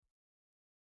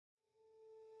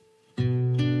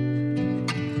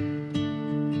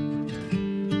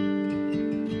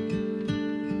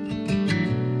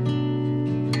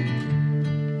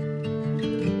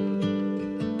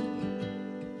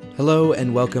Hello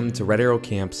and welcome to Red Arrow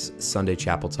Camp's Sunday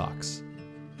Chapel Talks.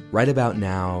 Right about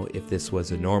now, if this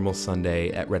was a normal Sunday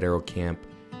at Red Arrow Camp,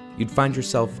 you'd find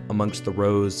yourself amongst the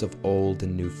rows of old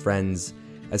and new friends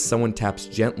as someone taps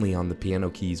gently on the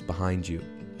piano keys behind you.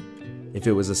 If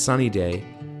it was a sunny day,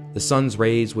 the sun's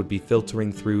rays would be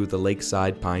filtering through the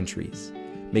lakeside pine trees,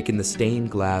 making the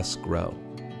stained glass glow.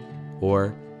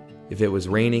 Or, if it was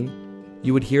raining,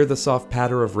 you would hear the soft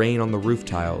patter of rain on the roof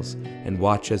tiles and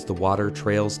watch as the water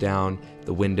trails down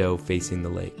the window facing the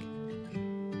lake.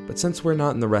 But since we're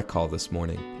not in the rec hall this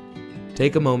morning,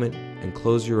 take a moment and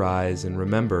close your eyes and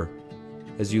remember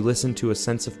as you listen to A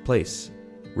Sense of Place,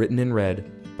 written in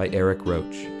red by Eric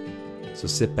Roach. So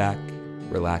sit back,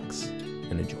 relax,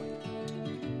 and enjoy.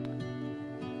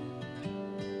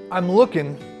 I'm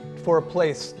looking for a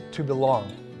place to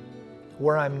belong,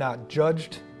 where I'm not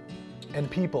judged and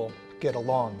people get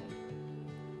along,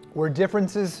 where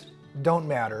differences don't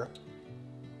matter.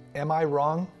 Am I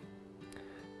wrong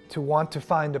to want to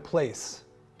find a place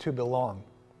to belong?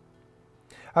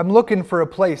 I'm looking for a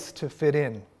place to fit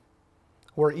in,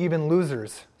 where even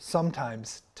losers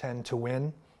sometimes tend to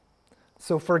win.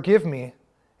 So forgive me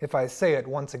if I say it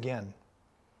once again.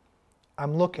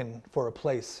 I'm looking for a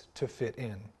place to fit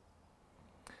in.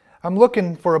 I'm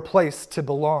looking for a place to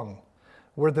belong,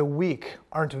 where the weak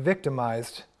aren't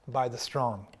victimized by the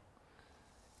strong,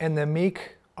 and the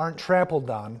meek aren't trampled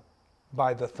on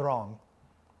by the throng.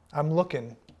 I'm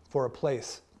looking for a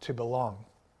place to belong.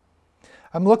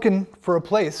 I'm looking for a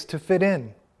place to fit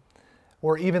in,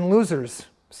 where even losers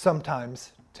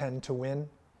sometimes tend to win.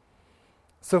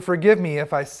 So forgive me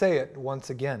if I say it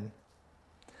once again.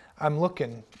 I'm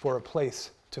looking for a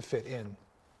place to fit in.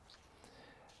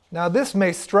 Now this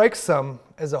may strike some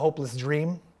as a hopeless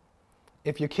dream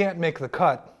if you can't make the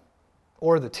cut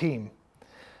or the team,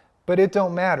 but it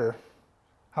don't matter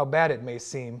how bad it may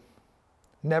seem.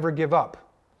 Never give up.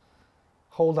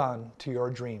 Hold on to your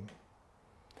dream.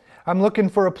 I'm looking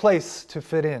for a place to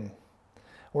fit in,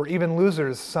 where even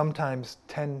losers sometimes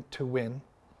tend to win.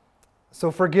 So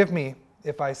forgive me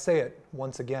if I say it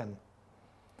once again.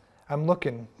 I'm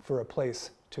looking for a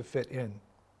place to fit in.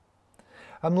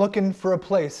 I'm looking for a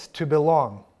place to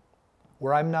belong,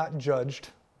 where I'm not judged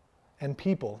and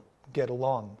people get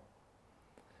along,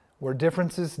 where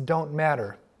differences don't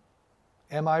matter.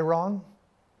 Am I wrong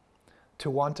to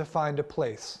want to find a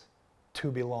place to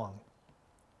belong?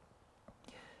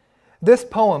 This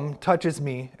poem touches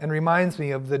me and reminds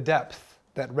me of the depth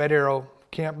that Red Arrow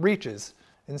Camp reaches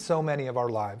in so many of our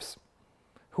lives,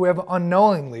 who have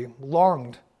unknowingly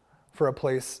longed for a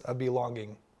place of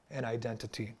belonging and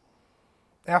identity.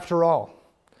 After all,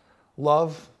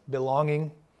 love,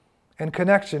 belonging, and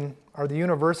connection are the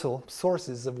universal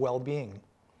sources of well-being.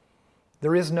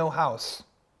 There is no house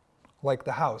like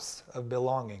the house of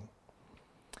belonging.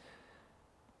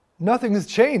 Nothing has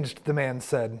changed, the man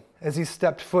said, as he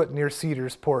stepped foot near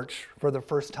Cedar's porch for the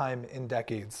first time in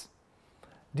decades.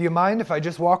 Do you mind if I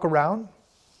just walk around?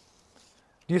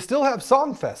 Do you still have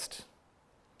Songfest?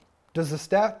 Does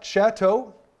the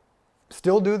Chateau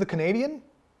still do the Canadian?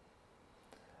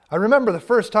 I remember the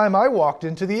first time I walked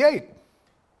into the 8.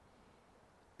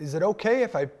 Is it okay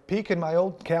if I peek in my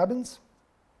old cabins?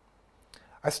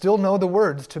 I still know the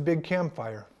words to Big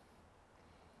Campfire.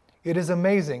 It is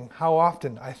amazing how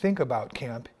often I think about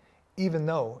camp, even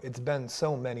though it's been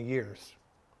so many years.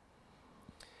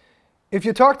 If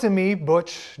you talk to me,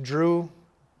 Butch, Drew,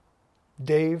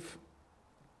 Dave,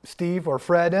 Steve, or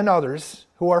Fred, and others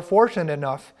who are fortunate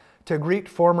enough to greet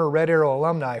former Red Arrow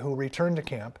alumni who return to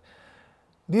camp,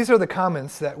 these are the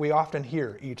comments that we often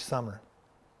hear each summer.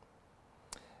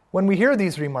 When we hear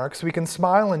these remarks, we can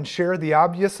smile and share the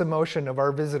obvious emotion of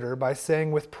our visitor by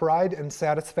saying with pride and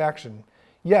satisfaction,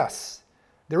 yes,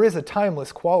 there is a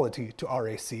timeless quality to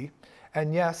RAC,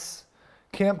 and yes,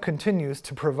 camp continues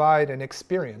to provide an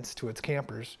experience to its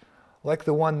campers like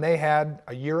the one they had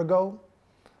a year ago,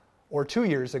 or 2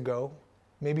 years ago,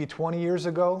 maybe 20 years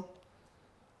ago,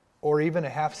 or even a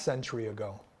half century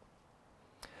ago.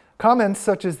 Comments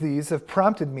such as these have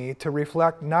prompted me to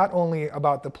reflect not only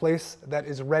about the place that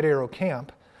is Red Arrow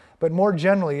Camp, but more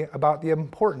generally about the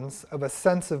importance of a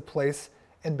sense of place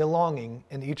and belonging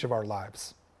in each of our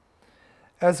lives.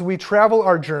 As we travel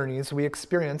our journeys, we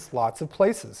experience lots of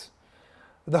places.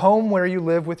 The home where you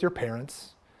live with your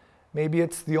parents, maybe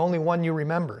it's the only one you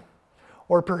remember,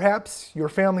 or perhaps your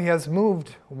family has moved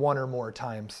one or more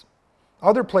times.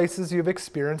 Other places you've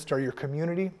experienced are your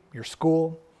community, your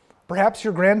school, perhaps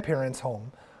your grandparents'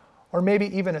 home, or maybe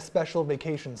even a special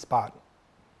vacation spot.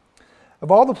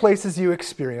 Of all the places you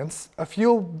experience, a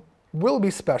few will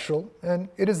be special, and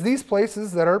it is these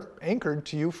places that are anchored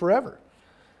to you forever.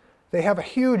 They have a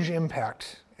huge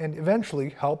impact and eventually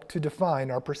help to define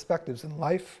our perspectives in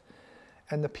life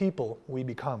and the people we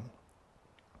become.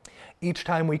 Each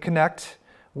time we connect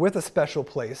with a special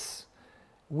place,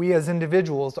 we as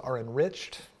individuals are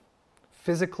enriched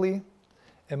physically,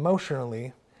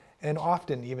 emotionally, and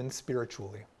often even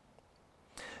spiritually.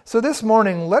 So this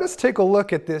morning, let us take a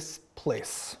look at this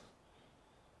place.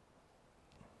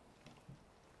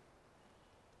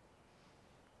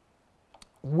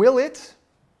 Will it,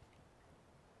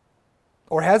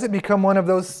 or has it become one of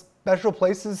those special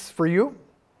places for you?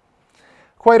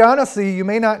 Quite honestly, you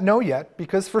may not know yet,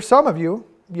 because for some of you,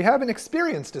 you haven't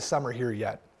experienced a summer here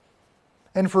yet.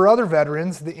 And for other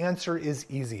veterans, the answer is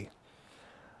easy.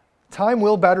 Time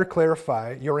will better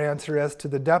clarify your answer as to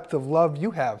the depth of love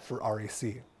you have for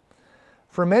RAC.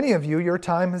 For many of you, your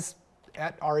time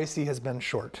at RAC has been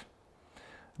short.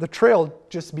 The trail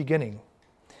just beginning.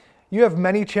 You have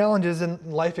many challenges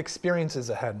and life experiences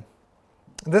ahead.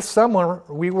 This summer,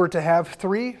 we were to have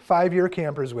 3 5-year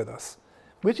campers with us,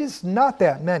 which is not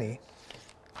that many.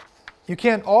 You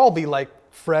can't all be like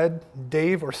Fred,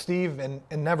 Dave, or Steve and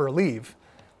never leave.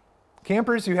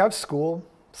 Campers, you have school,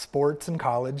 sports, and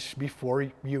college before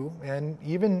you, and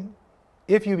even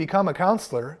if you become a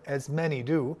counselor, as many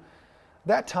do,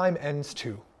 that time ends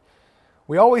too.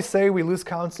 We always say we lose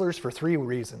counselors for 3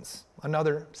 reasons,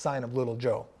 another sign of little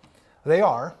Joe. They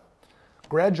are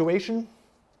graduation,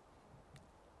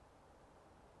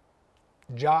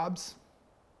 jobs,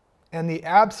 and the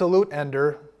absolute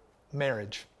ender,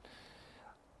 marriage.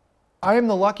 I am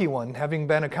the lucky one, having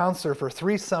been a counselor for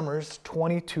 3 summers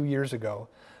 22 years ago,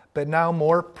 but now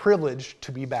more privileged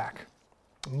to be back.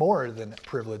 More than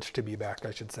privileged to be back,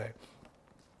 I should say.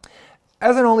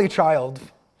 As an only child,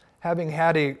 having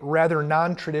had a rather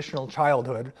non-traditional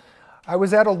childhood, I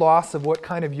was at a loss of what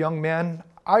kind of young man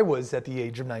I was at the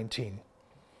age of 19.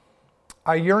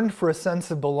 I yearned for a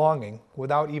sense of belonging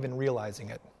without even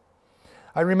realizing it.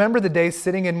 I remember the days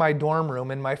sitting in my dorm room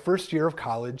in my first year of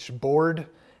college, bored,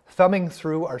 thumbing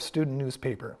through our student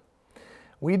newspaper.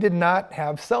 We did not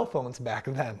have cell phones back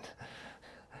then.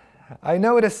 I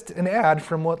noticed an ad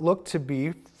from what looked to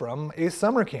be from a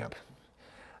summer camp.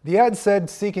 The ad said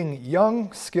seeking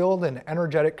young, skilled, and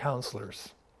energetic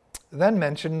counselors, then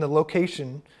mentioned the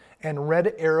location and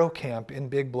Red Arrow Camp in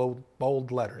big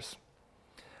bold letters.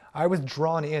 I was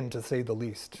drawn in, to say the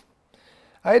least.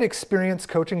 I had experience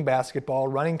coaching basketball,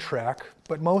 running track,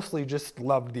 but mostly just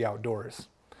loved the outdoors.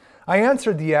 I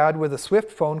answered the ad with a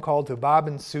swift phone call to Bob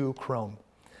and Sue Crone.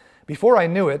 Before I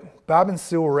knew it, Bob and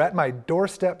Sue were at my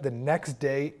doorstep the next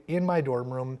day in my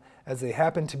dorm room as they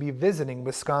happened to be visiting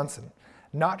Wisconsin,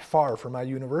 not far from my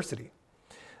university.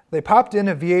 They popped in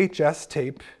a VHS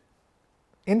tape,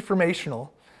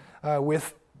 informational,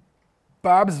 with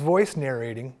Bob's voice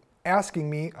narrating, asking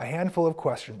me a handful of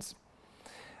questions.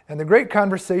 And the great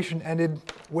conversation ended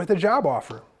with a job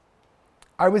offer.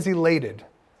 I was elated,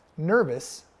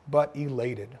 nervous, but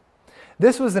elated.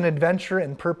 This was an adventure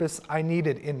and purpose I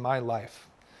needed in my life.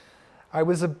 I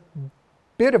was a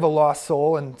bit of a lost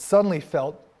soul and suddenly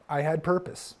felt I had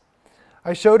purpose.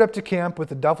 I showed up to camp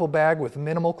with a duffel bag with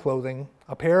minimal clothing,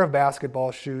 a pair of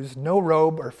basketball shoes, no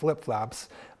robe or flip-flops,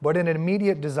 but an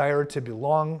immediate desire to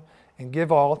belong and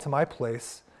give all to my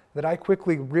place that I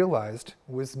quickly realized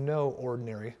was no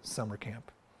ordinary summer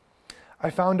camp. I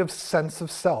found a sense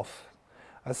of self,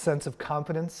 a sense of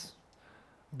confidence,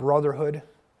 brotherhood,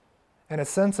 and a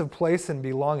sense of place and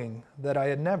belonging that I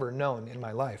had never known in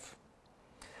my life.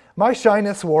 My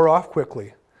shyness wore off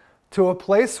quickly to a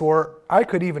place where I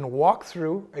could even walk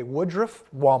through a Woodruff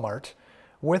Walmart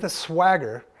with a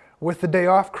swagger with the day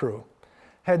off crew,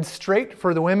 head straight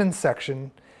for the women's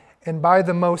section, and buy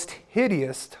the most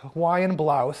hideous Hawaiian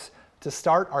blouse to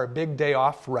start our big day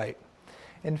off right.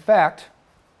 In fact,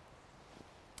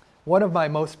 one of my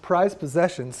most prized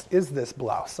possessions is this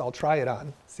blouse. I'll try it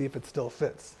on, see if it still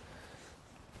fits.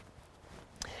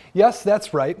 Yes,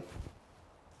 that's right.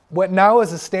 What now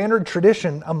is a standard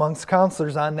tradition amongst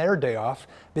counselors on their day off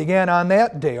began on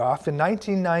that day off in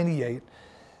 1998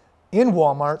 in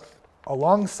Walmart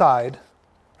alongside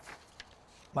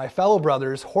my fellow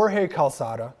brothers Jorge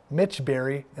Calzada, Mitch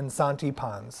Berry, and Santi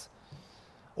Pons.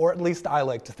 Or at least I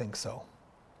like to think so.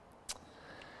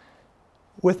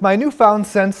 With my newfound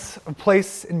sense of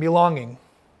place and belonging,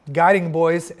 guiding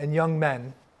boys and young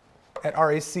men at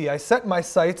RAC, I set my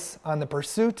sights on the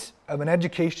pursuit of an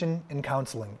education in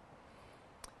counseling,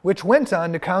 which went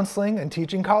on to counseling and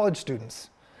teaching college students,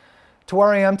 to where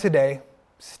I am today,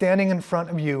 standing in front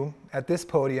of you at this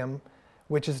podium,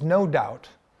 which is no doubt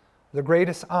the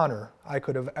greatest honor I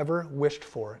could have ever wished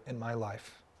for in my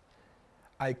life.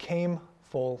 I came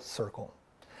full circle.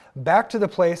 back to the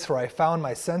place where I found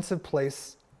my sense of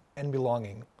place and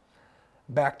belonging,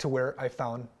 back to where I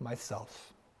found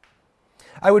myself.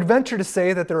 I would venture to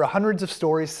say that there are hundreds of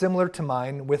stories similar to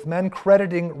mine, with men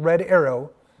crediting Red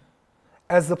Arrow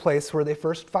as the place where they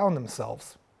first found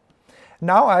themselves.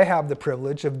 Now I have the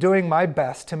privilege of doing my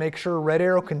best to make sure Red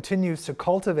Arrow continues to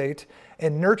cultivate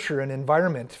and nurture an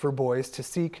environment for boys to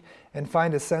seek and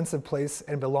find a sense of place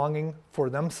and belonging for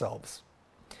themselves.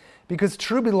 Because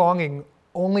true belonging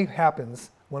only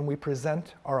happens when we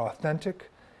present our authentic,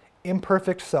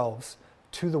 imperfect selves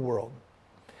to the world.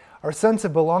 Our sense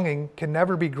of belonging can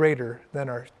never be greater than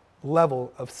our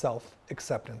level of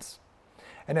self-acceptance.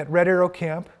 And at Red Arrow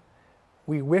Camp,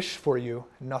 we wish for you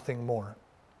nothing more.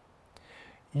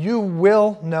 You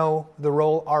will know the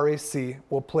role RAC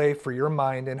will play for your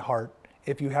mind and heart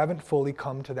if you haven't fully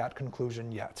come to that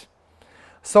conclusion yet.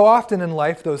 So often in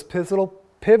life, those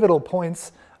pivotal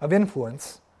points of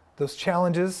influence, those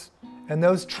challenges, and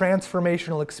those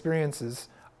transformational experiences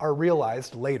are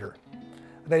realized later.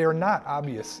 They are not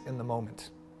obvious in the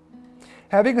moment.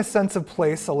 Having a sense of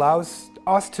place allows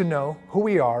us to know who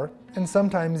we are and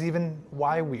sometimes even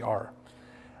why we are.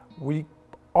 We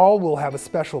all will have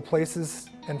special places,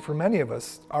 and for many of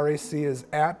us, RAC is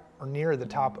at or near the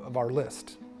top of our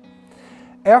list.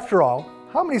 After all,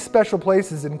 how many special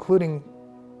places include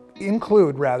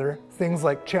things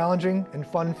like challenging and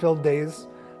fun-filled days,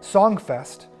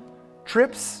 Songfest,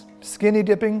 trips, skinny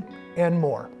dipping, and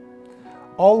more,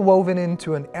 all woven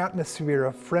into an atmosphere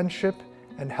of friendship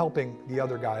and helping the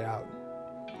other guy out?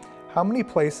 How many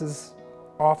places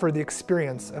offer the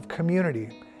experience of community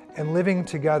and living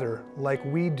together like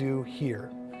we do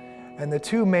here? And the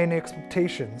two main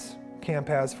expectations camp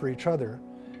has for each other,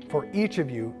 for each of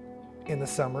you in the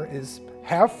summer, is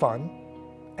have fun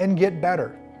and get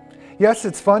better. Yes,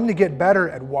 it's fun to get better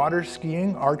at water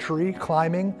skiing, archery,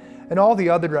 climbing, and all the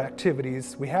other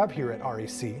activities we have here at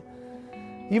RAC.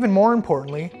 Even more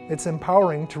importantly, it's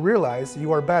empowering to realize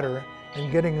you are better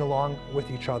and getting along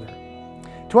with each other.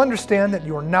 To understand that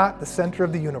you are not the center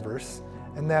of the universe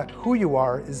and that who you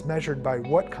are is measured by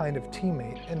what kind of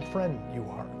teammate and friend you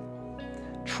are.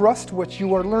 Trust what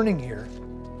you are learning here.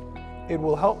 It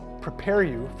will help prepare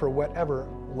you for whatever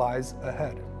lies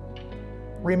ahead.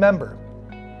 Remember,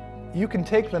 you can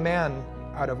take the man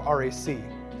out of RAC,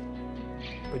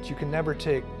 but you can never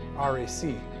take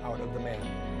RAC out of the man.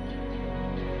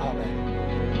 Amen.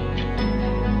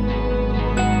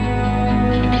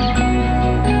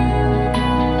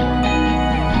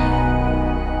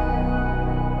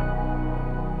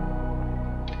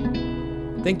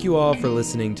 Thank you all for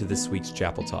listening to this week's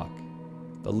Chapel Talk.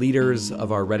 The leaders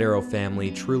of our Red Arrow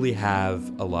family truly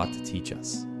have a lot to teach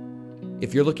us.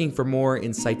 If you're looking for more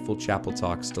insightful Chapel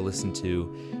Talks to listen to,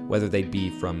 whether they be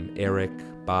from Eric,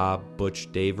 Bob,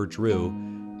 Butch, Dave, or Drew,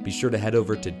 be sure to head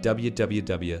over to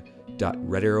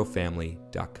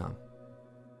www.redarrowfamily.com.